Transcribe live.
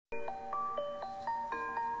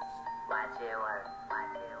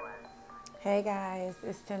Hey guys,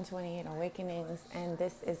 it's 1028 Awakenings, and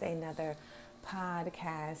this is another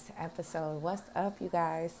podcast episode. What's up, you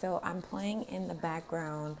guys? So, I'm playing in the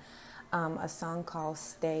background a song called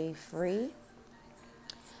Stay Free.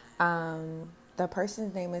 The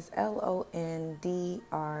person's name is Londrelle.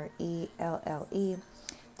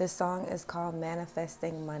 The song is called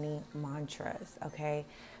Manifesting Money Mantras. Okay,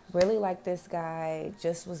 really like this guy,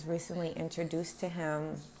 just was recently introduced to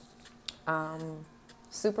him.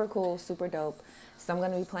 Super cool, super dope. So I'm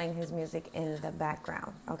going to be playing his music in the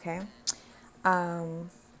background, okay? Um,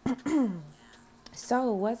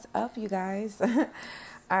 so what's up, you guys? All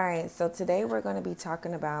right, so today we're going to be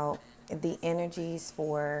talking about the energies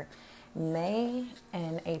for May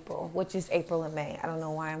and April, which is April and May. I don't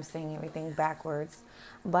know why I'm saying everything backwards,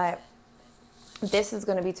 but this is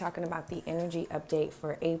going to be talking about the energy update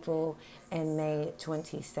for April and May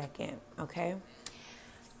 22nd, okay?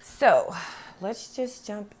 So let's just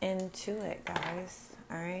jump into it, guys.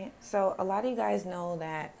 All right. So a lot of you guys know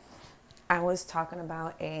that I was talking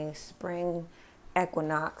about a spring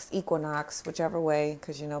equinox, whichever way,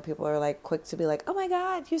 because people are like quick to be like, oh my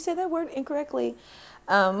God, you said that word incorrectly.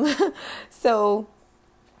 Um, so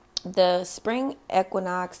the spring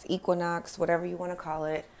equinox, whatever you want to call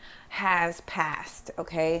it, has passed.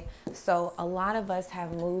 Okay. So a lot of us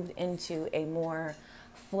have moved into a more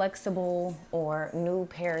flexible or new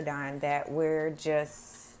paradigm that we're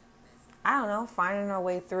just, I don't know, finding our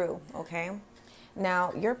way through. Okay.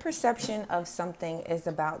 Now, your perception of something is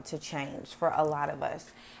about to change for a lot of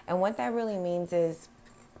us. And what that really means is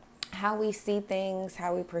how we see things,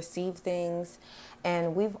 how we perceive things.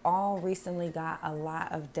 And we've all recently got a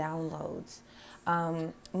lot of downloads.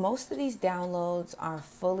 Most of these downloads are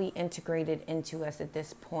fully integrated into us at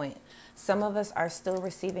this point. Some of us are still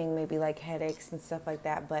receiving maybe like headaches and stuff like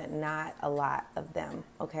that, but not a lot of them,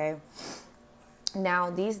 okay? Now,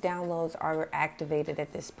 these downloads are activated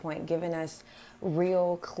at this point, giving us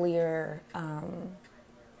real clear a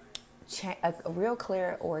real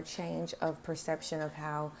clear or change of perception of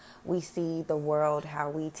how we see the world, how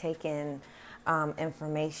we take in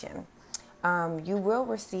information. You will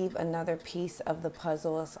receive another piece of the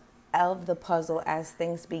puzzle as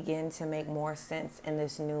things begin to make more sense in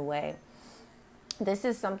this new way. This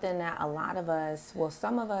is something that a lot of us, well,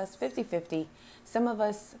 some of us, 50-50, some of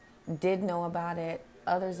us did know about it.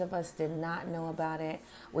 Others of us did not know about it.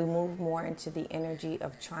 We moved more into the energy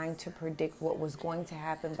of trying to predict what was going to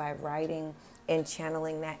happen by writing and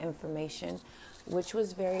channeling that information, which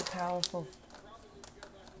was very powerful.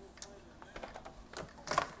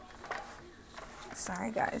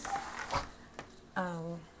 Sorry, guys.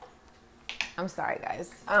 I'm sorry,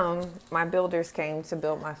 guys. My builders came to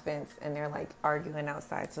build my fence, and they're like arguing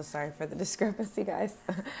outside. So sorry for the discrepancy, guys.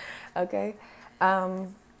 Okay.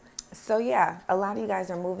 So yeah, a lot of you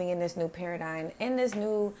guys are moving in this new paradigm, in this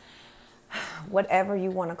new, whatever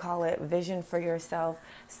you want to call it, vision for yourself.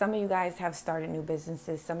 Some of you guys have started new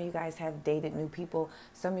businesses. Some of you guys have dated new people.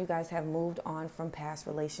 Some of you guys have moved on from past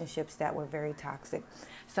relationships that were very toxic.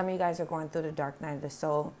 Some of you guys are going through the dark night of the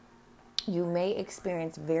soul. You may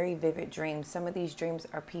experience very vivid dreams. Some of these dreams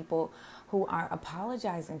are people who are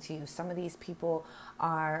apologizing to you. Some of these people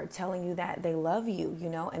are telling you that they love you,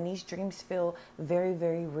 and these dreams feel very,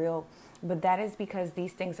 very real. But that is because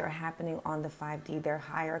these things are happening on the 5D. Their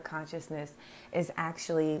higher consciousness is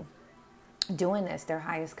actually doing this. Their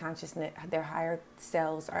highest consciousness, their higher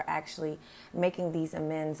selves are actually making these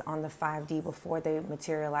amends on the 5D before they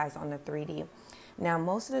materialize on the 3D. Now,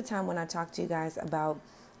 most of the time when I talk to you guys about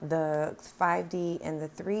the 5D and the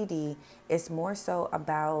 3D, it's more so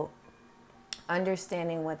about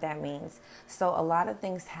understanding what that means. So a lot of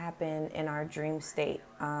things happen in our dream state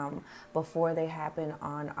before they happen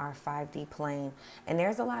on our 5D plane. And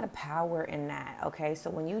there's a lot of power in that, okay? So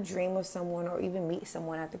when you dream of someone or even meet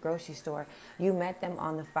someone at the grocery store, you met them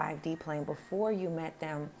on the 5D plane before you met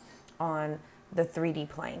them on the 3D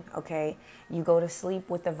plane, okay? You go to sleep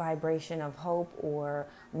with the vibration of hope or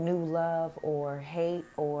new love or hate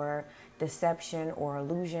or deception or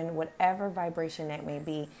illusion, whatever vibration that may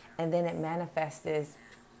be, and then it manifests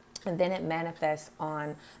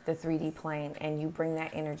on the 3D plane, and you bring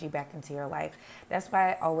that energy back into your life. That's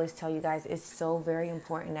why I always tell you guys it's so very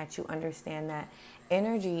important that you understand that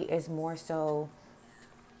energy is more so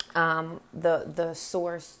the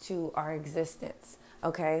source to our existence,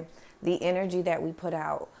 okay? The energy that we put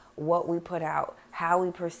out, what we put out, how we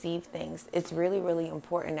perceive things. It's really, really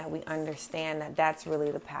important that we understand that that's really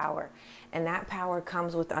the power. And that power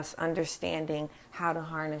comes with us understanding how to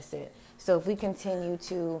harness it. So if we continue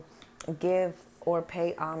to give or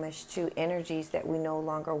pay homage to energies that we no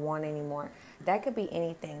longer want anymore, that could be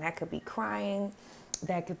anything. That could be crying.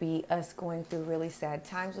 That could be us going through really sad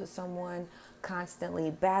times with someone, constantly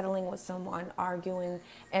battling with someone, arguing.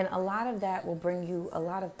 And a lot of that will bring you a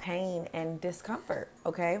lot of pain and discomfort,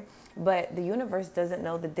 okay? But the universe doesn't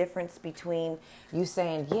know the difference between you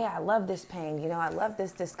saying, yeah, I love this pain, I love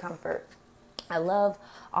this discomfort. I love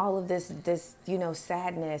all of this,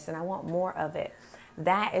 sadness, and I want more of it.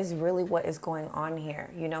 That is really what is going on here,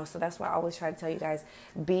 So that's why I always try to tell you guys,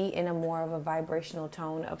 be in a more of a vibrational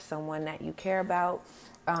tone of someone that you care about.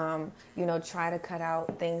 Try to cut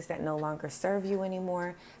out things that no longer serve you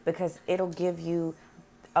anymore, because it'll give you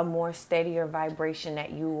a more steadier vibration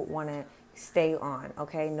that you want to stay on.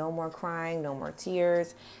 Okay. No more crying, no more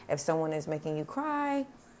tears. If someone is making you cry,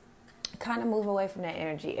 kind of move away from that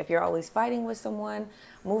energy. If you're always fighting with someone,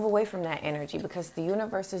 move away from that energy, because the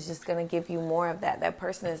universe is just going to give you more of that. That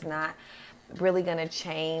person is not really going to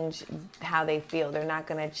change how they feel. They're not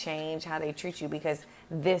going to change how they treat you, because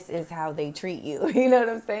this is how they treat you. You know what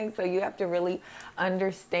I'm saying? So you have to really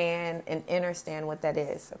understand and understand what that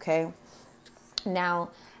is. Okay. Now,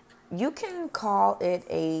 you can call it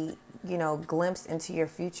a glimpse into your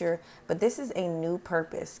future, but this is a new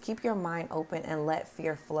purpose. Keep your mind open and let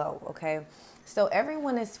fear flow, okay? So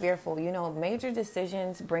everyone is fearful. Major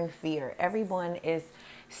decisions bring fear. Everyone is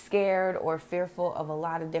scared or fearful of a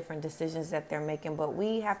lot of different decisions that they're making, but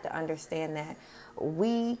we have to understand that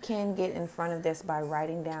we can get in front of this by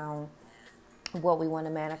writing down what we want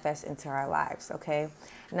to manifest into our lives, okay?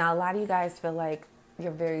 Now, a lot of you guys feel like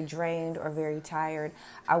you're very drained or very tired.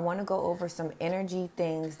 I want to go over some energy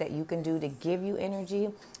things that you can do to give you energy.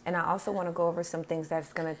 And I also want to go over some things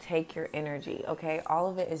that's going to take your energy. Okay. All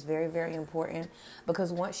of it is very, very important,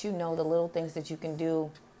 because once you know the little things that you can do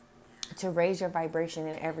to raise your vibration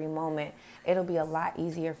in every moment, it'll be a lot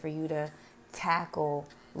easier for you to tackle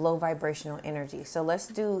low vibrational energy. So let's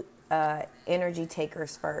do energy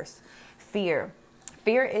takers first. Fear.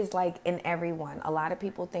 Fear is like in everyone. A lot of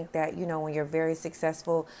people think that, when you're very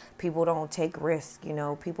successful, people don't take risks.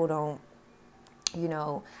 People don't,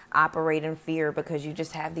 operate in fear, because you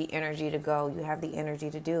just have the energy to go. You have the energy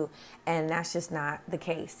to do. And that's just not the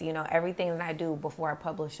case. Everything that I do before I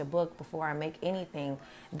publish a book, before I make anything,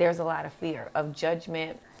 there's a lot of fear of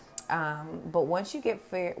judgment. But once you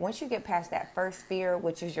get past that first fear,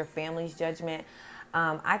 which is your family's judgment,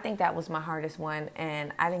 I think that was my hardest one,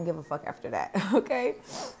 and I didn't give a fuck after that. Okay.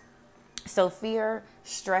 So fear,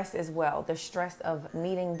 stress as well. The stress of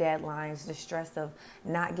meeting deadlines, the stress of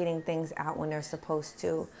not getting things out when they're supposed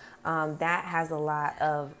to. That has a lot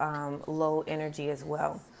of low energy as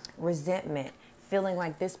well. Resentment. Feeling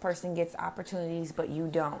like this person gets opportunities, but you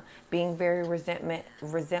don't. Being very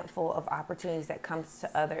resentful of opportunities that comes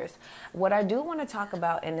to others. What I do want to talk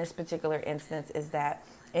about in this particular instance is that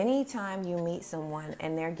anytime you meet someone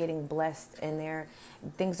and they're getting blessed and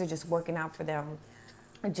things are just working out for them,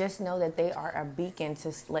 just know that they are a beacon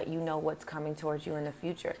to let you know what's coming towards you in the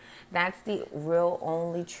future. That's the real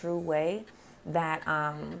only true way that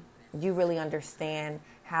you really understand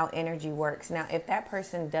how energy works. Now, if that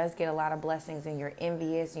person does get a lot of blessings and you're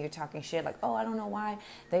envious and you're talking shit like, oh, I don't know why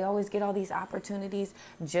they always get all these opportunities,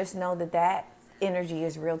 just know that energy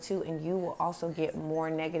is real too, and you will also get more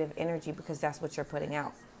negative energy, because that's what you're putting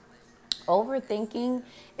out. Overthinking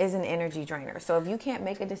is an energy drainer. So if you can't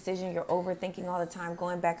make a decision, you're overthinking all the time,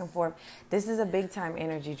 going back and forth, this is a big time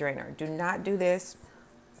energy drainer. Do not do this.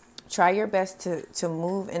 Try your best to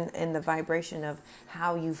move in the vibration of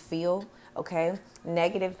how you feel. Okay.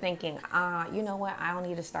 Negative thinking. You know what? I don't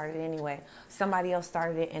need to start it anyway. Somebody else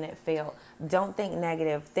started it and it failed. Don't think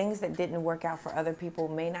negative. Things that didn't work out for other people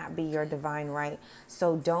may not be your divine right.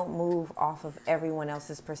 So don't move off of everyone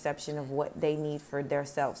else's perception of what they need for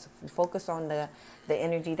themselves. Focus on the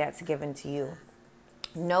energy that's given to you.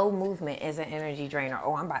 No movement is an energy drainer.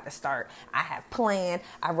 Oh, I'm about to start. I have planned.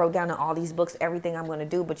 I wrote down in all these books everything I'm going to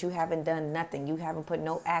do, but you haven't done nothing. You haven't put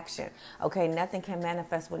no action. Okay, nothing can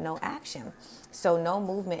manifest with no action. So no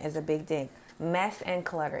movement is a big thing. Mess and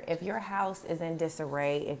clutter. If your house is in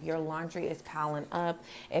disarray, if your laundry is piling up,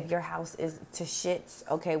 if your house is to shits,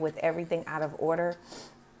 okay, with everything out of order,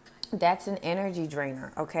 that's an energy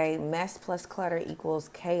drainer, okay? Mess plus clutter equals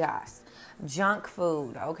chaos. Junk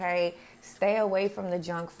food, okay? Stay away from the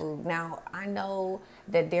junk food. Now, I know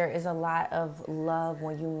that there is a lot of love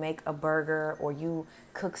when you make a burger or you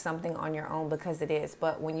cook something on your own, because it is.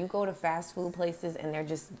 But when you go to fast food places and they're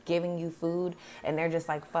just giving you food and they're just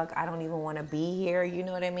like, fuck, I don't even want to be here. You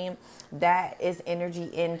know what I mean? That is energy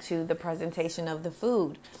into the presentation of the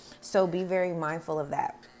food. So be very mindful of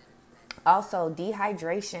that. Also,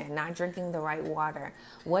 dehydration, not drinking the right water.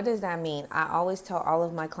 What does that mean? I always tell all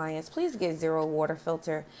of my clients, please get Zero water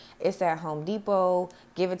filter. It's at Home Depot.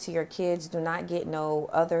 Give it to your kids. Do not get no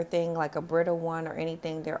other thing like a Brita one or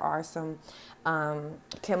anything. There are some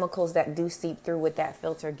chemicals that do seep through with that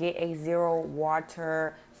filter. Get a Zero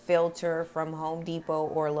water filter from Home Depot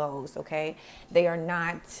or Lowe's, okay? They are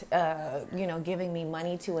not, giving me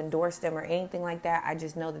money to endorse them or anything like that. I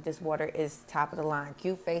just know that this water is top of the line.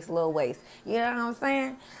 Cute face, little waist. You know what I'm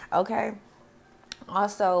saying? Okay.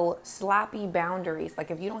 Also, sloppy boundaries.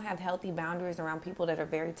 Like if you don't have healthy boundaries around people that are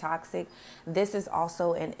very toxic, this is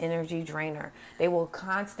also an energy drainer. They will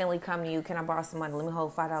constantly come to you. Can I borrow some money? Let me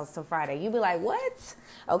hold $5 till Friday. You be like, what?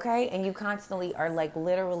 Okay. And you constantly are like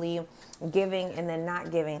literally giving and then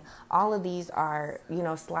not giving. All of these are,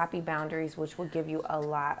 sloppy boundaries, which will give you a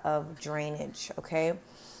lot of drainage. Okay.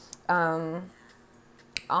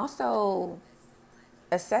 Also,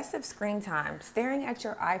 excessive screen time. Staring at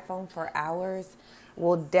your iPhone for hours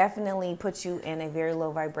will definitely put you in a very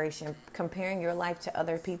low vibration. Comparing your life to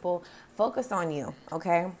other people, focus on you,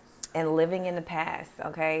 okay? And living in the past,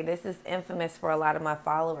 okay? This is infamous for a lot of my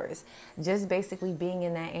followers. Just basically being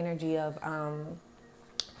in that energy of,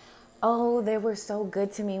 oh, they were so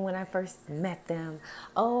good to me when I first met them.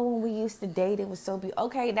 Oh, when we used to date, it was so beautiful.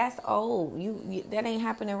 Okay, that's old. You that ain't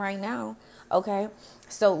happening right now. Okay,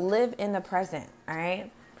 so live in the present. All right.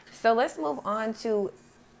 So let's move on to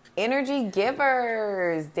energy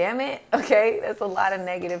givers. Damn it. Okay, that's a lot of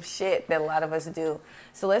negative shit that a lot of us do.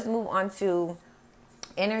 So let's move on to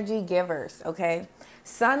energy givers. Okay.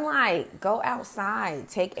 Sunlight, go outside,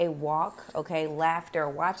 take a walk, okay, laughter,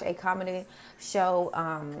 watch a comedy show.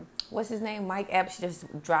 What's his name? Mike Epps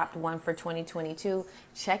just dropped one for 2022.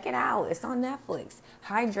 Check it out. It's on Netflix.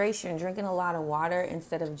 Hydration, drinking a lot of water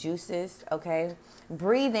instead of juices, okay?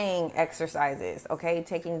 Breathing exercises, okay?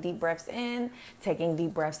 Taking deep breaths in, taking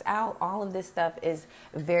deep breaths out. All of this stuff is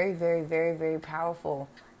very, very, very, very powerful.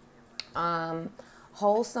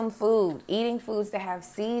 Wholesome food, eating foods that have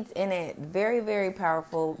seeds in it, very, very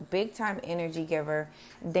powerful, big time energy giver.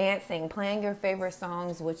 Dancing, playing your favorite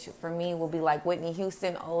songs, which for me will be like Whitney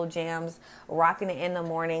Houston, old jams, rocking it in the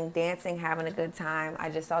morning, dancing, having a good time. I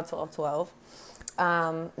just saw 12/12.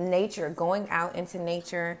 Nature, going out into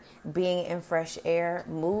nature, being in fresh air,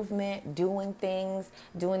 movement, doing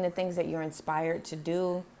the things that you're inspired to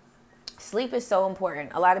do. Sleep is so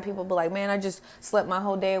important. A lot of people be like, man, I just slept my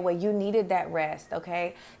whole day away. You needed that rest,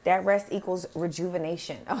 okay? That rest equals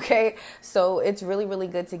rejuvenation, okay? So it's really, really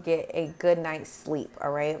good to get a good night's sleep,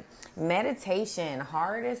 all right? Meditation,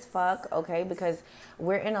 hard as fuck, okay? Because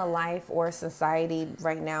we're in a life or a society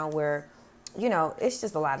right now where, it's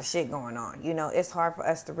just a lot of shit going on. It's hard for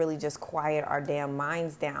us to really just quiet our damn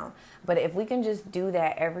minds down. But if we can just do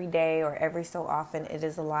that every day or every so often, it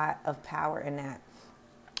is a lot of power in that.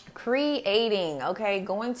 Creating, okay,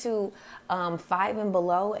 going to Five and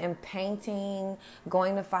Below and painting,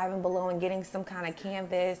 going to Five and Below and getting some kind of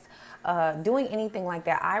canvas, doing anything like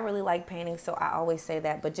that. I really like painting, so I always say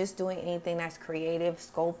that, but just doing anything that's creative,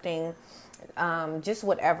 sculpting, just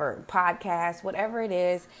whatever, podcast, whatever it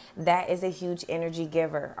is, that is a huge energy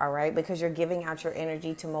giver, all right, because you're giving out your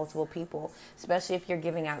energy to multiple people, especially if you're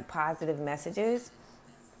giving out positive messages.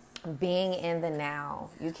 Being in the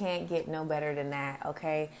now. You can't get no better than that,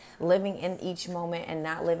 okay? Living in each moment and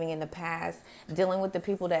not living in the past. Dealing with the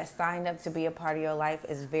people that signed up to be a part of your life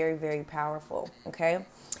is very, very powerful, okay?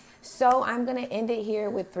 So I'm going to end it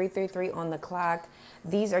here with 333 on the clock.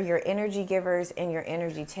 These are your energy givers and your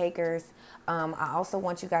energy takers. I also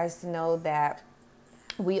want you guys to know that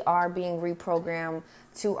we are being reprogrammed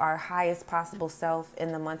to our highest possible self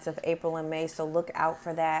in the months of April and May, so look out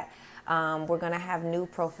for that. We're going to have new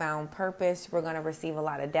profound purpose. We're going to receive a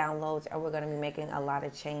lot of downloads, and we're going to be making a lot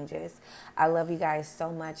of changes. I love you guys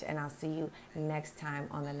so much, and I'll see you next time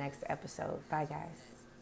on the next episode. Bye, guys.